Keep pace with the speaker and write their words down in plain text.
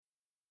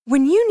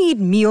When you need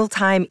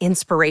mealtime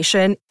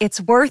inspiration,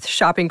 it's worth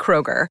shopping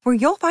Kroger, where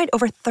you'll find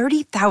over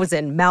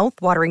 30,000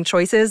 mouth-watering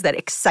choices that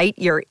excite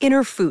your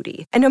inner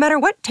foodie. And no matter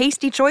what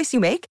tasty choice you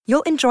make,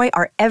 you'll enjoy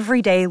our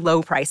everyday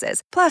low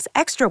prices, plus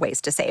extra ways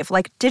to save,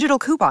 like digital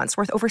coupons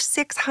worth over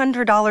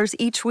 $600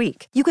 each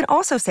week. You can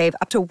also save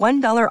up to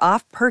 $1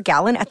 off per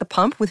gallon at the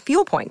pump with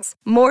fuel points.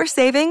 More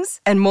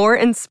savings and more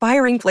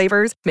inspiring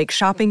flavors make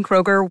shopping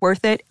Kroger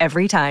worth it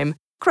every time.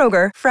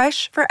 Kroger,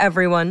 fresh for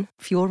everyone.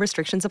 Fuel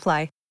restrictions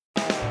apply.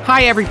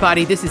 Hi,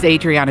 everybody. This is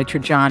Adriana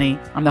Trajani.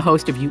 I'm the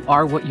host of You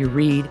Are What You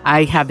Read.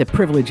 I have the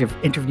privilege of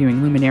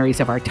interviewing luminaries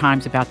of our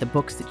times about the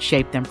books that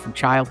shaped them from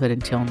childhood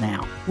until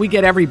now. We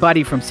get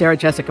everybody from Sarah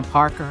Jessica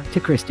Parker to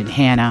Kristen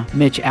Hanna,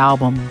 Mitch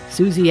Albom,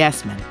 Susie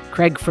Essman,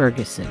 Craig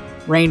Ferguson,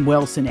 Rainn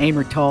Wilson,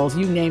 Amor Tolls,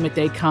 you name it,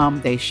 they come,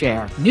 they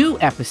share. New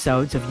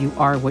episodes of You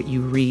Are What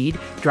You Read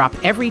drop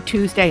every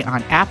Tuesday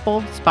on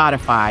Apple,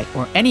 Spotify,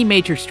 or any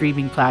major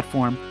streaming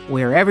platform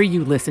wherever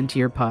you listen to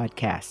your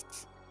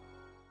podcasts.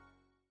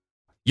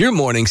 Your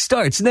morning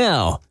starts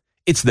now.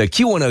 It's the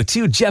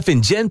Q102 Jeff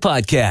and Jen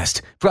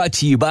podcast, brought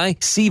to you by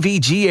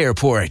CVG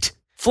Airport.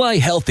 Fly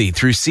healthy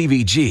through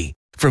CVG.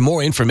 For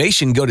more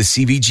information, go to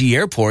CVG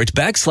Airport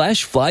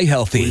 /fly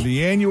healthy.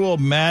 The annual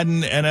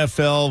Madden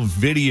NFL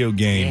video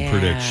game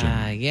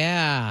prediction.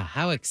 Yeah.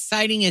 How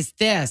exciting is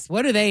this?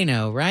 What do they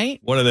know, right?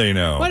 What do they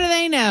know? What do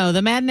they know?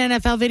 The Madden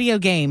NFL video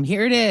game.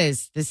 Here it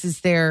is. This is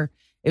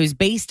it was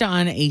based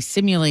on a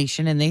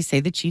simulation, and they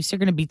say the Chiefs are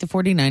going to beat the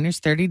 49ers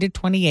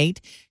 30-28.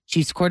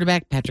 Chiefs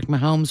quarterback Patrick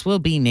Mahomes will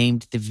be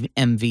named the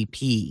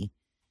MVP.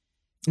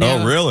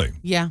 Now, oh, really?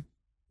 Yeah.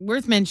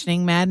 Worth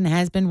mentioning, Madden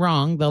has been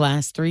wrong the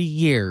last 3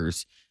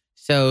 years.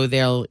 So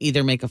they'll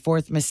either make a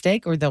fourth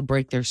mistake or they'll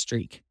break their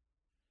streak.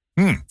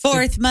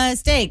 Fourth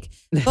mistake.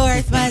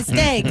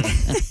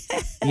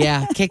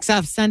 Yeah. Kicks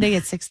off Sunday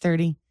at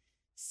 6:30.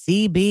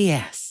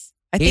 CBS.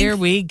 Here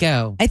we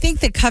go. I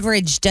think the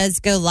coverage does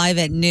go live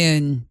at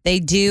noon.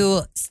 They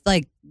do,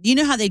 like, you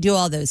know how they do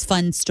all those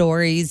fun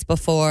stories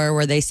before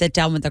where they sit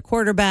down with the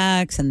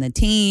quarterbacks and the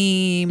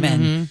team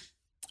and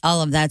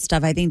all of that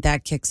stuff. I think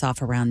that kicks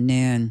off around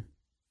noon.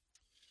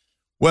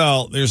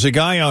 Well, there's a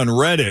guy on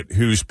Reddit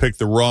who's picked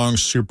the wrong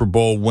Super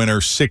Bowl winner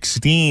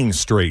 16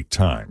 straight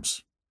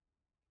times.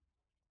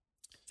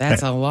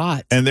 That's a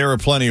lot. And there are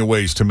plenty of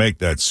ways to make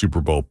that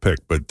Super Bowl pick,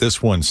 but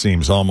this one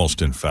seems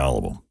almost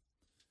infallible.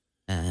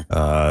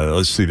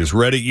 Let's see. This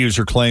Reddit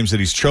user claims that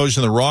he's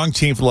chosen the wrong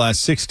team for the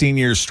last 16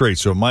 years straight,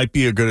 so it might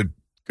be a good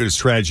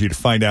strategy to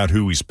find out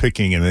who he's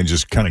picking and then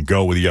just kind of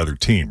go with the other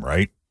team,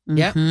 right?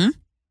 Yep.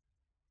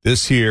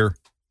 This year,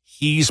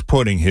 he's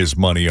putting his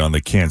money on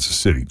the Kansas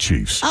City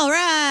Chiefs. All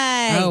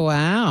right. Oh,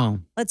 wow.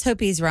 Let's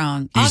hope he's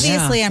wrong.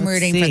 Obviously, I'm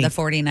rooting for the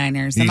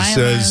 49ers. He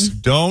says,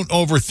 don't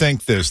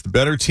overthink this. The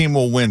better team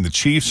will win. The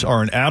Chiefs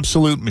are an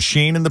absolute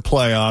machine in the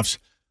playoffs.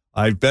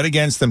 I've bet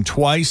against them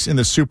twice in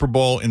the Super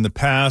Bowl in the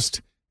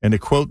past. And to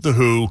quote The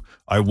Who,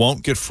 I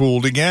won't get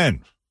fooled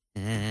again.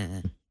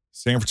 San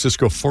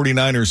Francisco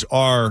 49ers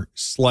are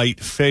slight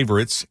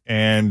favorites.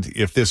 And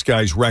if this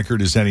guy's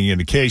record is any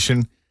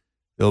indication,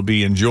 they'll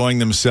be enjoying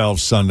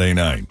themselves Sunday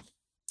night.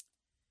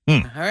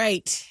 All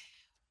right.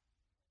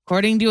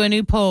 According to a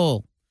new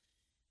poll,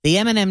 the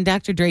Eminem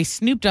Dr. Dre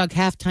Snoop Dogg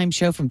halftime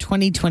show from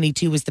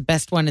 2022 was the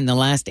best one in the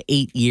last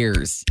 8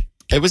 years.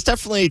 It was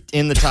definitely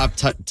in the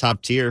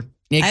top tier.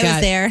 I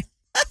was there.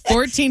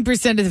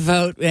 14% of the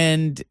vote,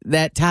 and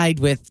that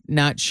tied with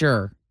not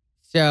sure.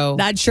 So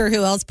not sure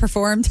who else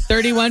performed.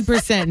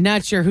 31%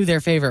 not sure who their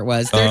favorite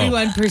was.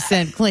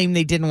 31% claim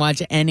they didn't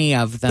watch any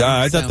of them.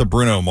 I thought the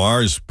Bruno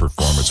Mars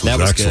performance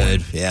was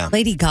excellent. Good. Yeah.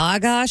 Lady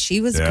Gaga,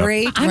 she was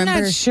great. I'm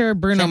not sure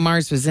Bruno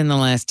Mars was in the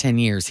last 10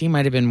 years. He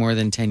might have been more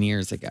than 10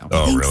 years ago.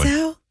 Oh, think really?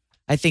 So?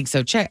 I think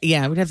so. Check.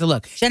 Yeah, I would have to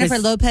look. Jennifer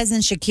Lopez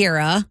and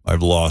Shakira.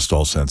 I've lost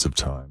all sense of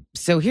time.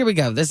 So here we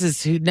go. This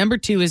is number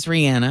 2 is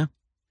Rihanna.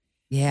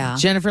 Yeah.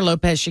 Jennifer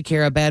Lopez,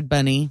 Shakira, Bad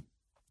Bunny.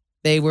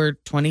 They were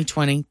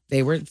 2020.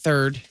 They were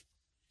third.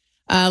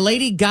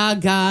 Lady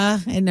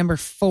Gaga at number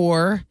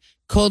 4.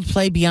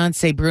 Coldplay,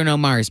 Beyonce, Bruno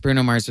Mars.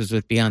 Bruno Mars was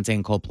with Beyonce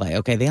and Coldplay.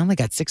 Okay, they only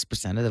got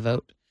 6% of the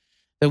vote.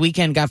 The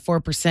Weeknd got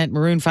 4%.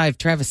 Maroon 5,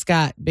 Travis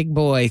Scott, Big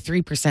Boy,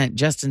 3%.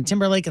 Justin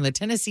Timberlake and the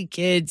Tennessee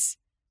Kids,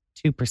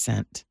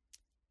 2%.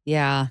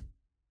 Yeah.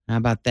 How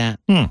about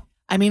that?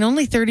 I mean,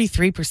 only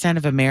 33%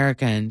 of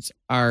Americans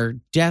are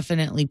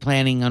definitely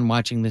planning on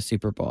watching the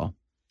Super Bowl.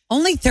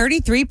 Only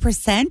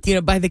 33%? You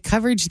know, by the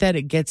coverage that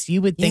it gets,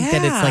 you would think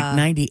that it's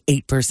like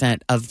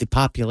 98% of the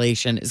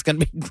population is going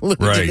to be glued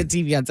to the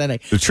TV on Sunday.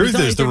 The truth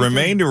is the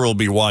remainder will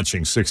be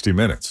watching 60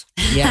 Minutes.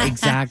 Yeah,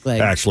 exactly.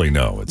 Actually,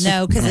 no.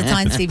 No, because it's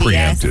on CBS.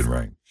 Preempted,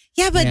 right?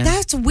 Yeah, but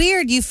that's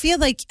weird. You feel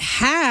like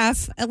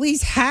at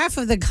least half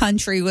of the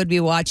country would be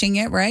watching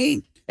it,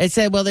 right? It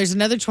said, well, there's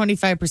another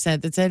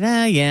 25% that said,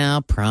 yeah,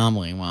 I'll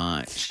probably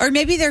watch. Or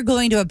maybe they're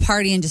going to a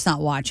party and just not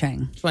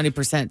watching.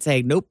 20%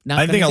 say, nope, not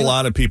I think a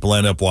lot of people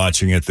end up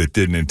watching it that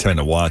didn't intend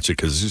to watch it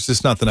because there's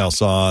just nothing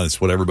else on. It's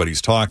what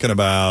everybody's talking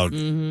about.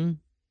 Mm-hmm.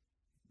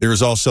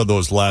 There's also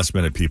those last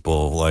minute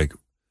people like,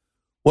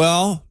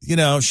 Well,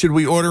 should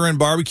we order in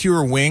barbecue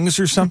or wings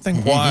or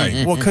something?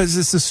 Why? Well, because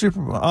it's the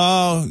Super Bowl.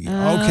 Oh,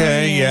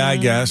 okay. Yeah, I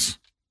guess.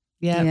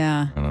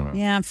 Yeah. I don't know.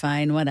 Yeah,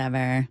 fine.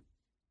 Whatever.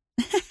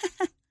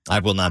 I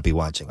will not be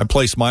watching. I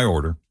placed my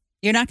order.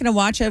 You're not going to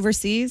watch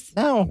overseas?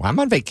 No, I'm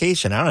on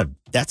vacation.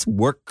 That's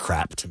work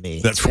crap to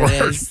me. That's It work.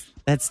 is.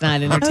 That's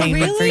not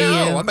entertainment for you.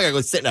 No, I'm not going to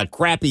go sit in a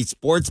crappy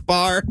sports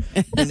bar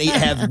and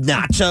have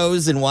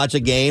nachos and watch a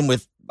game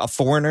with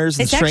foreigners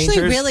and It's strangers.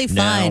 actually really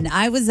fun. No.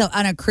 I was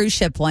on a cruise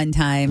ship one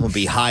time. I'll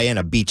be high in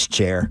a beach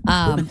chair.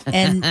 And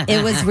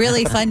it was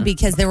really fun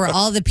because there were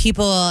all the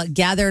people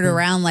gathered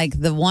around like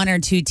the one or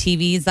two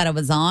TVs that I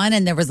was on,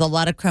 and there was a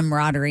lot of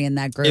camaraderie in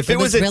that group. If it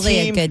was really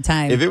a team, a good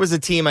time. If it was a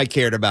team I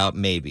cared about,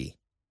 maybe.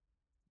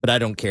 But I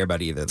don't care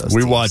about either of those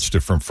We teams. watched it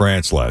from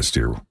France last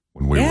year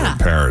when we were in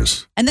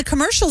Paris. And the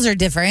commercials are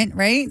different,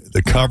 right?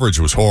 The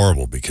coverage was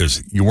horrible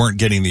because you weren't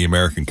getting the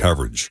American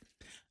coverage.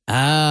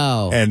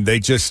 Oh. And they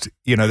just,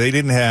 they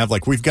didn't have,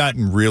 we've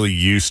gotten really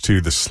used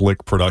to the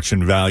slick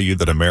production value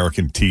that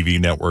American TV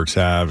networks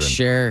have. And,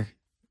 Sure.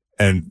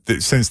 And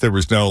since there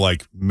was no,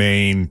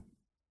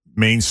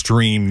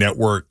 mainstream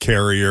network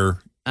carrier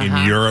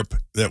in Europe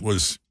that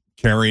was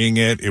carrying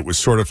it, it was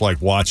sort of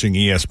like watching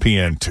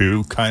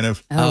ESPN2, kind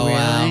of. Oh, really?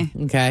 Wow.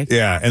 Okay.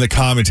 Yeah, and the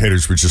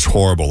commentators were just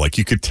horrible.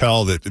 You could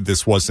tell that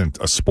this wasn't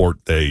a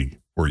sport they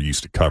were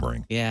used to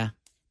covering. Yeah.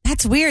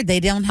 That's weird. They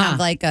don't have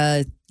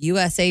a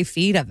USA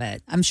feed of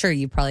it. I'm sure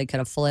you probably could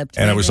have flipped.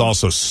 And it maybe. was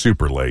also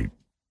super late.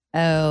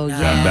 Oh, yeah.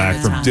 Got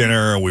back from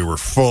dinner, we were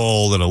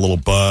full and a little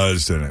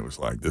buzzed, and it was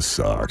like, this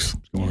sucks.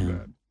 It's going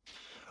bad.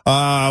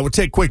 We'll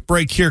take a quick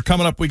break here.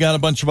 Coming up, we got a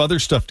bunch of other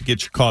stuff to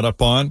get you caught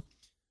up on.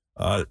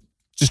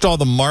 Just all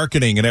the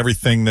marketing and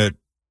everything that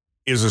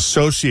is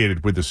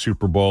associated with the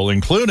Super Bowl,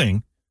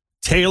 including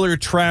Taylor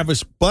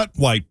Travis butt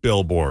wipe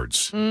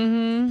billboards.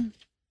 Mm-hmm.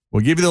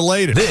 We'll give you the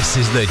latest. This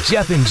is the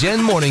Jeff and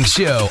Jen Morning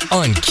Show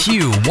on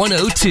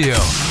Q102.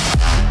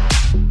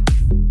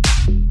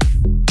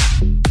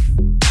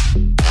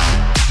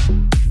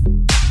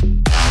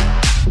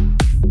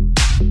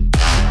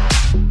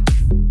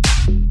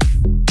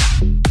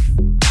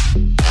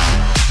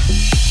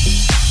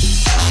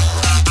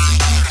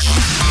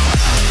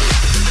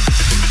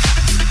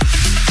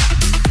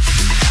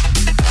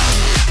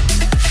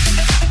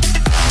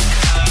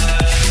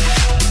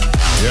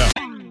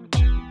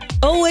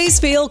 Always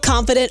feel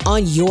confident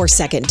on your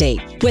second date.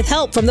 With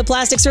help from the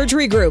Plastic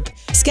Surgery Group.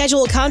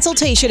 Schedule a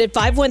consultation at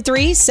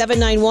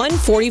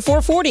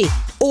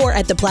 513-791-4440 or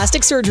at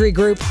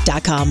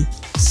theplasticsurgerygroup.com.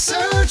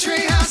 Surgery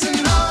has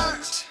an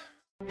art.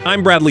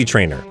 I'm Bradley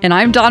Trainer. And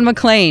I'm Don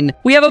McClain.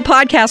 We have a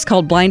podcast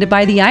called Blinded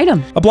by the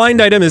Item. A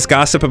blind item is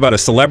gossip about a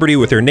celebrity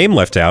with their name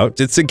left out.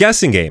 It's a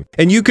guessing game,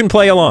 and you can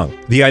play along.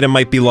 The item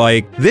might be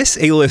like, this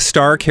A-list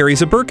star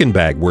carries a Birkin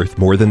bag worth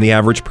more than the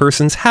average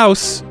person's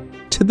house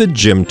to the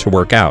gym to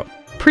work out.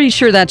 Pretty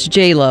sure that's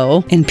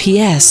J-Lo. And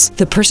P.S.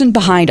 the person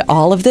behind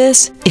all of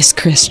this is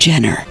Kris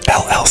Jenner,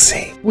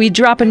 LLC. We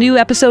drop a new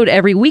episode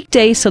every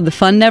weekday so the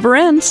fun never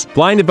ends.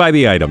 Blinded by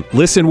the Item.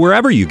 Listen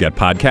wherever you get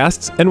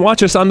podcasts and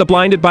watch us on the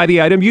Blinded by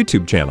the Item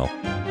YouTube channel.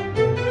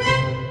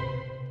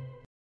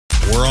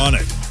 We're on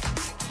it.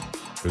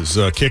 Because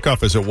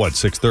kickoff is at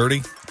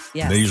 6:30?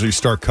 Yes. They usually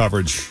start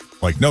coverage,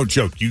 no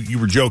joke. You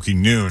were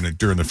joking noon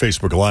during the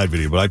Facebook Live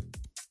video, but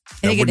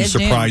that wouldn't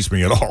surprise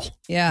me at all.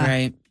 Yeah.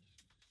 Right.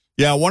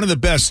 Yeah, one of the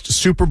best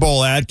Super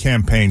Bowl ad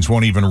campaigns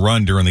won't even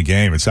run during the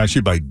game. It's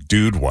actually by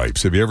Dude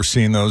Wipes. Have you ever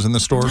seen those in the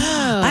store?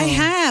 I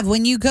have.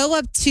 When you go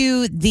up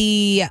to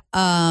the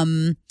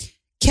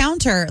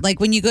counter,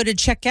 when you go to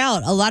check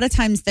out, a lot of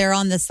times they're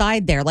on the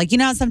side there.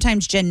 How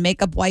sometimes, Jen,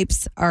 makeup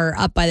wipes are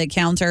up by the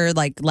counter,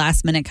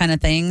 last minute kind of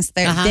things.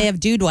 They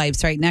have Dude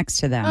Wipes right next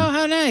to them. Oh,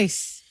 how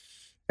nice.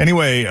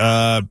 Anyway,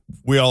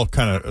 we all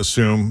kind of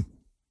assume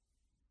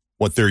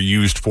what they're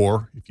used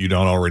for, if you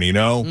don't already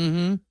know.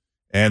 Mm-hmm.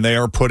 And they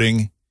are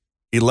putting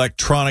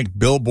electronic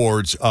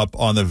billboards up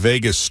on the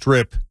Vegas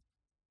Strip,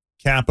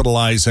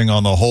 capitalizing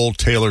on the whole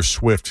Taylor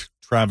Swift,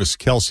 Travis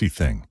Kelce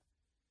thing.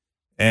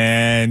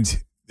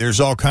 And there's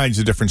all kinds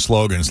of different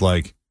slogans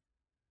like,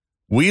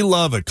 we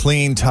love a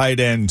clean tight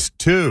end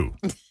too.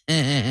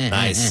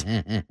 Nice.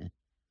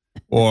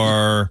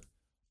 Or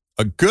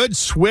a good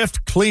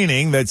Swift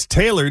cleaning that's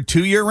tailored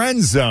to your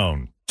end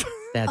zone.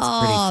 That's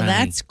pretty funny.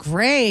 That's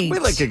great. We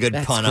like a good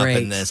That's pun up great.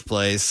 in this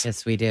place.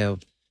 Yes, we do.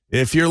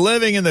 If you're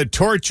living in the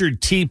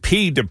tortured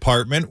TP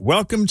department,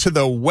 welcome to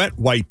the wet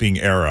wiping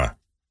era.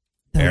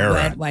 The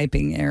wet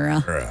wiping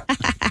era.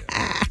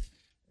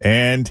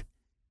 And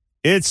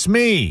it's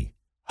me.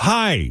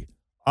 Hi,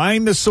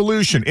 I'm the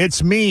solution.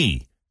 It's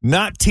me,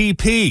 not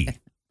TP.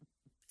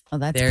 Oh,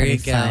 that's There pretty you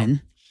go.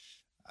 fun.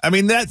 I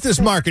mean,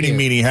 this marketing cute.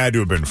 meeting had to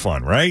have been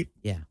fun, right?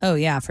 Yeah. Oh,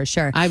 yeah, for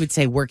sure. I would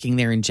say working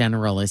there in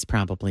general is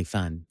probably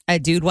fun.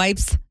 Dude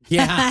Wipes.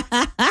 Yeah.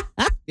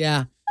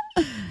 Yeah.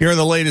 Here are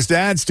the latest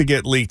ads to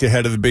get leaked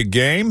ahead of the big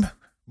game.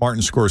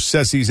 Martin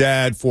Scorsese's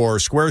ad for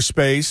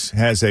Squarespace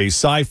has a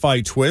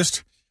sci-fi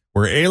twist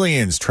where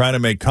aliens try to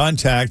make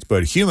contact,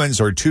 but humans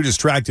are too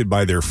distracted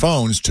by their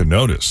phones to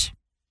notice.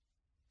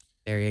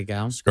 There you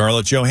go.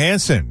 Scarlett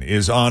Johansson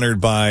is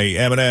honored by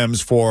M&M's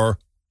for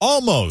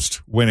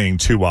almost winning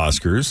 2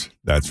 Oscars.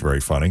 That's very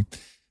funny.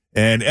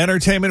 And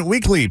Entertainment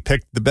Weekly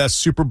picked the best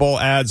Super Bowl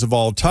ads of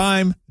all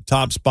time.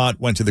 Top spot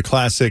went to the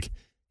classic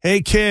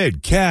 "Hey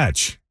Kid,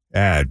 Catch"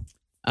 ad.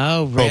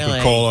 Oh, really?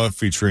 Coca-Cola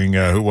featuring,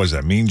 who was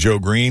that? Mean Joe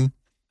Green?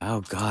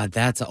 Oh, God,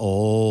 that's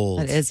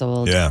old. That is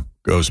old. Yeah,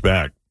 goes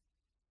back.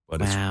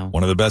 But it's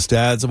one of the best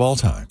ads of all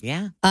time.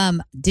 Yeah.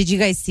 Did you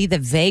guys see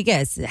that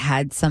Vegas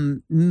had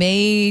some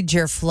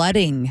major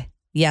flooding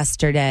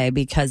yesterday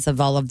because of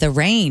all of the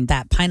rain,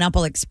 that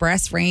Pineapple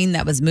Express rain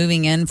that was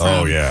moving in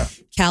from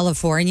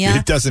California?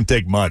 It doesn't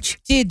take much.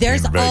 Dude,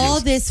 there's all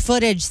this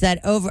footage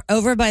that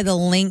over by the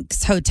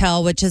Lynx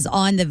Hotel, which is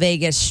on the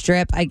Vegas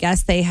Strip, I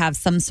guess they have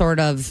some sort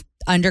of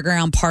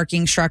underground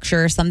parking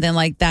structure or something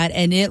like that.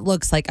 And it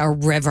looks like a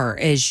river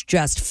is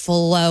just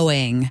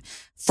flowing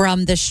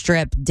from the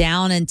Strip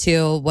down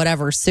into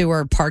whatever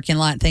sewer parking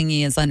lot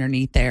thingy is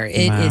underneath there.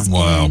 It is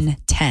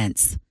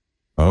intense.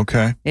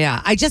 Okay. Yeah,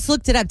 I just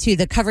looked it up too.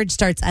 The coverage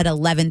starts at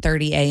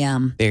 11:30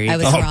 a.m. There you I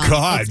was go. wrong.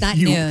 God. It's not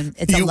noon.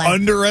 It's you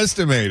 11.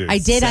 underestimated. I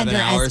did 7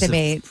 hours of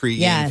underestimate.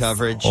 pregame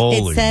coverage.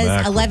 Holy It says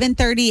mackerel.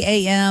 11:30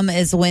 a.m.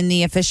 is when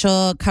the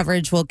official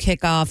coverage will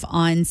kick off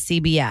on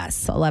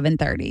CBS.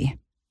 11:30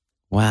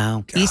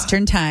 Wow.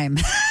 Eastern time.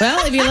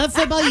 Well, if you love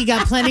football, you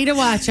got plenty to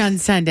watch on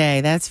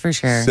Sunday. That's for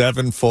sure.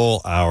 7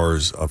 full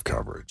hours of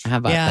coverage. How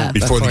about Yeah. that?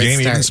 Before the game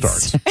it even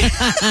starts.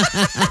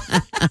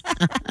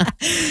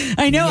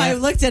 I know. I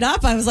looked it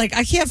up. I was like,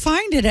 I can't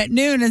find it at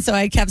noon. And so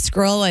I kept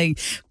scrolling.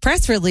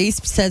 Press release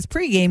says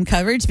pregame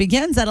coverage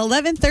begins at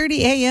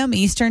 11:30 a.m.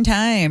 Eastern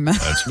time.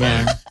 That's funny.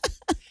 Yeah.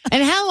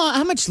 And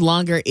how much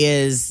longer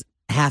is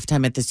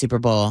halftime at the Super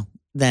Bowl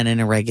than in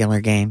a regular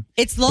game?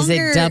 It's longer.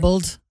 Is it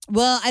doubled?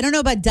 Well, I don't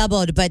know about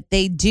doubled, but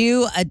they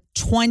do a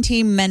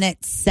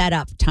 20-minute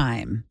setup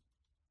time.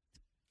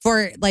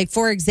 For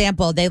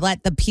example, they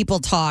let the people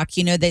talk.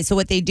 So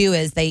what they do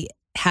is they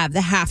have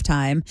the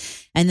halftime,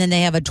 and then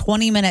they have a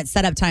 20-minute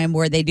setup time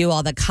where they do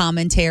all the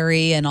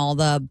commentary and all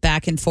the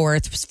back and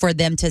forth for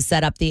them to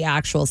set up the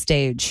actual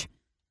stage.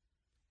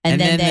 And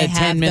then they the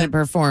have 10-minute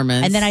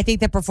performance. And then I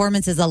think the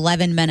performance is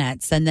 11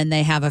 minutes, and then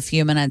they have a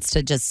few minutes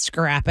to just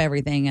scrap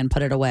everything and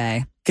put it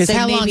away. Because So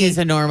how long maybe is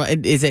a normal?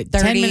 Is it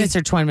 10 30? minutes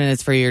or 20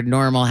 minutes for your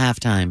normal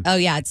halftime? Oh,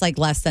 yeah. It's like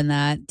less than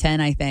that,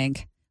 10, I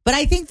think. But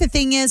I think the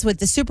thing is with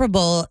the Super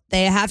Bowl,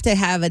 they have to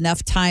have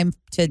enough time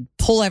to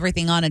pull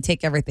everything on and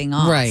take everything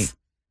off. Right.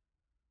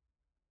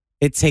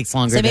 It takes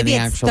longer So than maybe the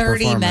it's actual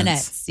 30 performance.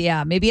 minutes.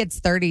 Yeah. Maybe it's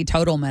 30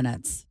 total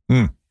minutes.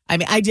 I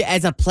mean,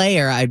 as a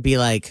player, I'd be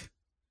like,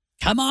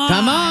 Come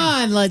come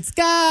on, let's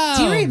go.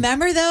 Do you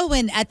remember, though,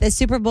 when at the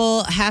Super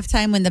Bowl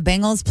halftime when the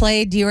Bengals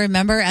played, do you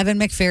remember Evan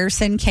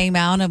McPherson came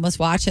out and was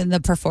watching the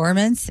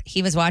performance?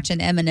 He was watching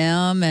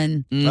Eminem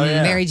and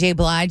Mary J.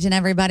 Blige and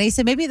everybody.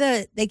 So maybe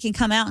they can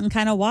come out and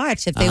kind of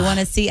watch if they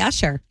want to see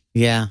Usher.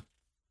 Yeah.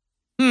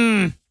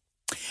 All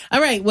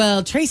right.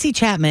 Well, Tracy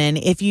Chapman,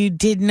 if you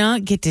did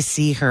not get to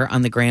see her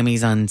on the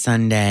Grammys on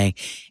Sunday,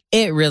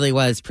 it really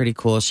was pretty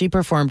cool. She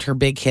performed her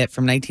big hit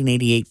from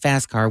 1988,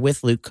 Fast Car,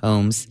 with Luke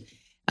Combs.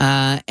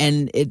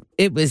 And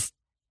it was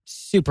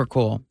super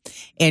cool.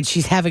 And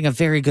she's having a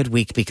very good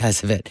week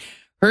because of it.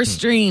 Her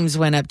streams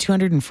went up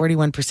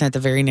 241% the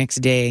very next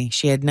day.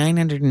 She had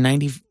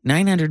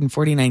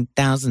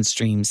 949,000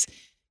 streams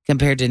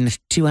compared to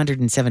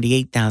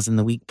 278,000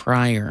 the week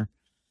prior.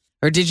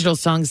 Her digital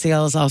song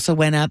sales also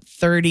went up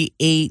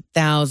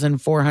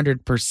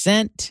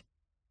 38,400%.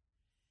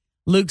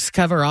 Luke's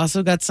cover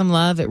also got some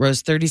love. It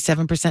rose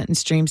 37% in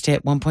streams to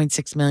hit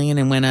 1.6 million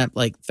and went up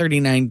like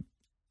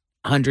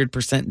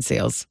 3,900% in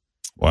sales.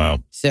 Wow.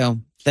 So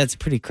that's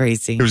pretty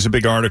crazy. There was a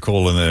big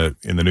article in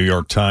the New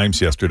York Times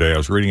yesterday. I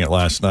was reading it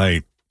last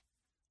night,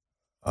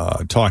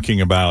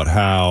 talking about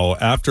how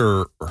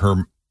after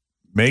her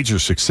major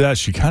success,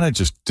 she kind of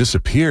just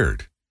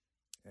disappeared.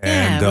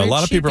 And a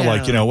lot of people are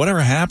like, whatever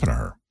happened to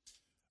her?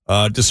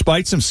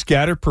 Despite some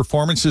scattered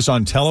performances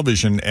on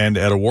television and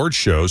at award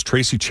shows,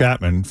 Tracy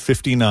Chapman,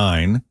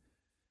 59,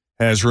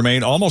 has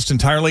remained almost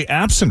entirely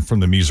absent from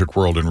the music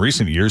world in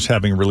recent years,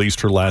 having released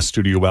her last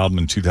studio album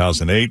in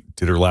 2008,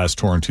 did her last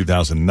tour in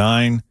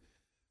 2009.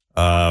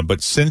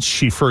 But since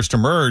she first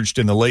emerged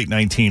in the late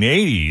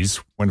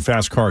 1980s, when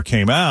Fast Car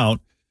came out,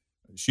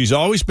 she's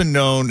always been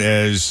known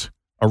as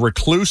a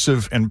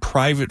reclusive and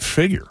private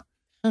figure.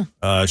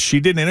 She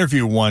did an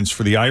interview once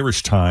for the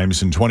Irish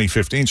Times in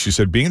 2015. She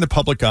said, being in the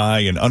public eye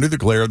and under the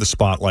glare of the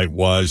spotlight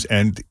was,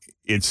 and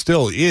it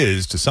still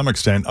is to some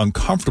extent,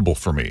 uncomfortable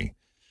for me.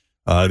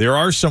 There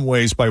are some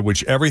ways by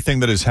which everything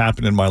that has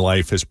happened in my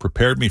life has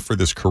prepared me for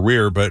this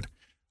career, but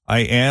I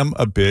am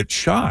a bit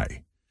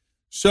shy.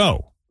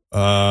 So,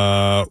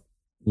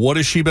 what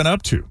has she been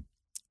up to?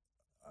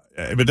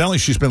 Evidently,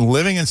 she's been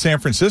living in San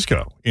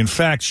Francisco. In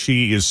fact,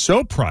 she is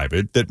so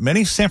private that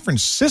many San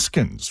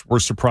Franciscans were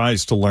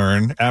surprised to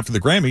learn after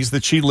the Grammys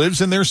that she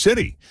lives in their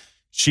city.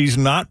 She's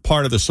not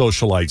part of the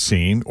socialite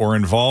scene or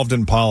involved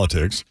in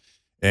politics,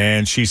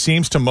 and she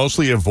seems to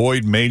mostly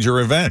avoid major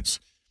events.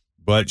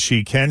 but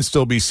she can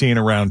still be seen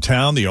around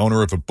town. The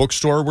owner of a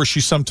bookstore where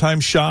she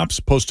sometimes shops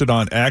posted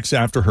on X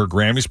after her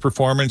Grammys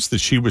performance that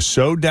she was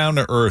so down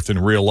to earth in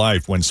real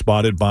life when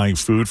spotted buying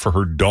food for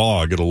her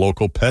dog at a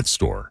local pet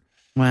store.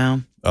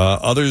 Wow.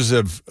 Others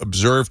have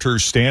observed her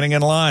standing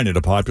in line at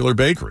a popular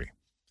bakery.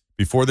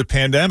 Before the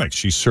pandemic,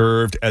 she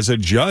served as a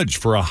judge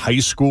for a high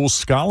school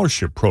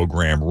scholarship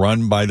program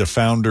run by the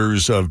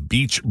founders of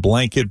Beach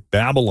Blanket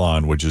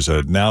Babylon, which is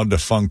a now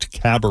defunct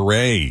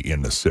cabaret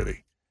in the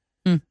city.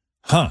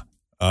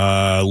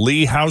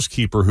 Lee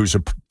Housekeeper, who's a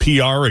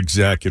PR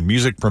exec and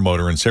music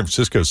promoter in San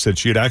Francisco, said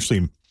she had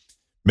actually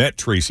met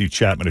Tracy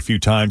Chapman a few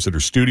times at her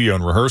studio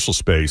and rehearsal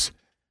space,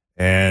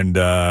 and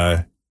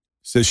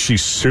says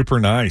she's super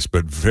nice,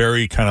 but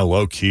very kind of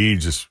low key,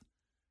 just,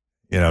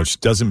 she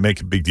doesn't make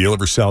a big deal of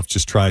herself,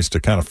 just tries to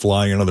kind of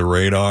fly under the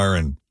radar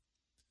and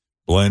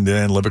blend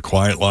in, live a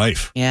quiet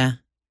life. Yeah.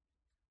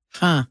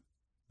 Huh. Isn't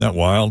that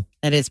wild?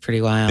 That is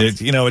pretty wild.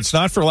 It's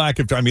not for lack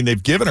of,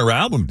 they've given her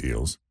album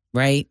deals.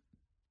 Right.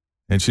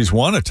 And she's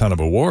won a ton of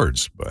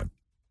awards, but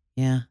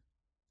yeah,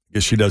 I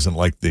guess she doesn't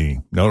like the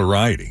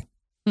notoriety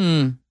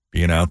being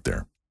out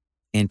there.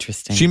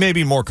 Interesting. She may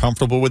be more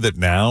comfortable with it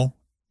now,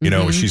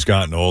 as she's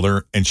gotten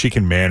older, and she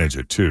can manage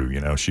it too.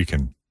 She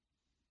can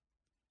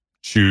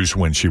choose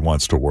when she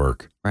wants to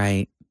work.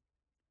 Right.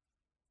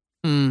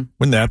 Wouldn't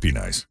that be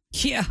nice?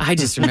 Yeah. I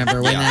just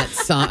remember when that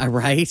song,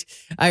 right?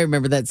 I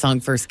remember that song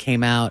first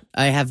came out.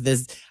 I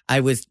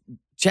was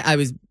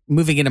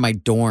moving into my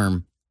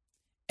dorm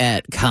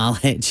at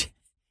college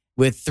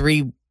with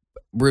 3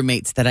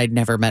 roommates that I'd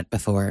never met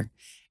before.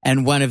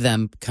 And one of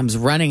them comes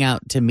running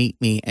out to meet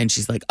me, and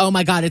she's like, "Oh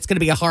my God, it's going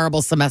to be a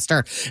horrible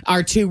semester.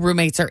 Our 2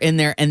 roommates are in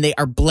there and they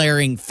are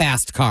blaring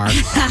Fast Car."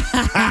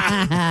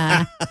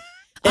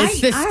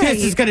 This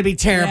is going to be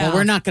terrible. Yeah.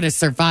 We're not going to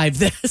survive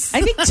this.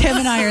 I think Tim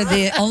and I are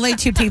the only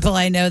 2 people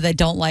I know that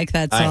don't like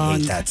that song. I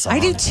hate that song. I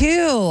do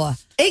too.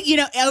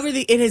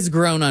 It has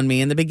grown on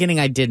me. In the beginning,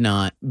 I did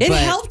not. It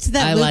helped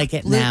that like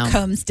it now. Luke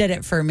Combs did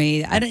it for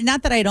me.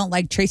 Not that I don't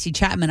like Tracy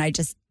Chapman. I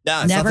just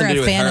never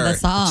a fan of the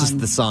song. It's just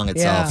the song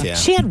itself. Yeah.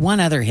 She had one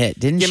other hit,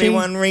 didn't she? Give me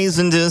one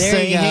reason to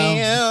say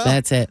yeah.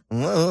 That's it.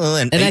 And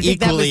I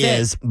think that was equally it.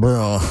 as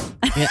bro.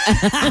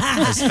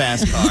 As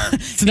Fast Car.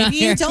 Maybe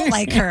you don't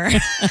like her.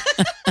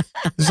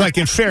 It's like,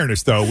 in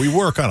fairness, though, we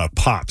work on a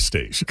pop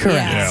station.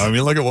 Correct.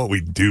 Look at what we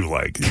do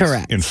like.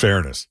 Correct. In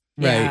fairness.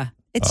 Yeah. Right.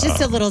 It's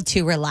just a little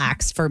too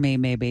relaxed for me,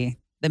 maybe,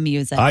 the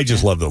music. I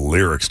just love the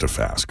lyrics to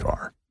Fast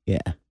Car. Yeah.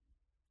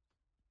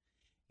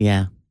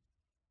 Yeah.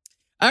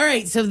 All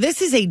right. So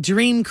this is a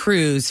dream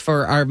cruise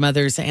for our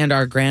mothers and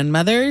our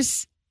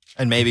grandmothers.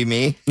 And maybe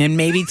me. And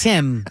maybe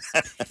Tim.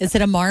 Is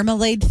it a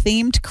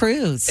marmalade-themed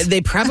cruise?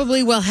 They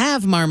probably will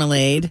have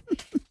marmalade.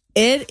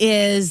 It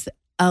is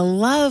a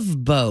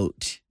Love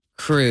Boat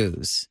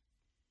cruise.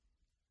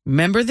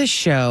 Remember the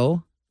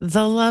show,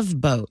 The Love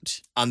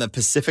Boat? On the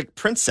Pacific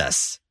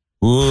Princess.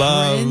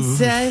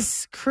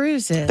 Princess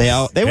Cruises. They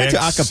went to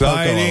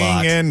Acapulco a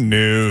lot. And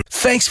new.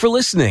 Thanks for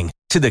listening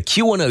to the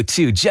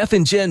Q102 Jeff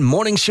and Jen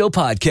Morning Show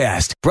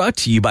podcast, brought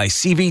to you by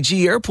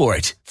CVG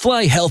Airport.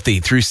 Fly healthy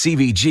through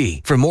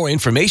CVG. For more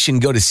information,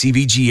 go to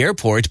CVG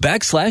Airport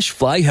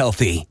 /fly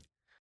healthy.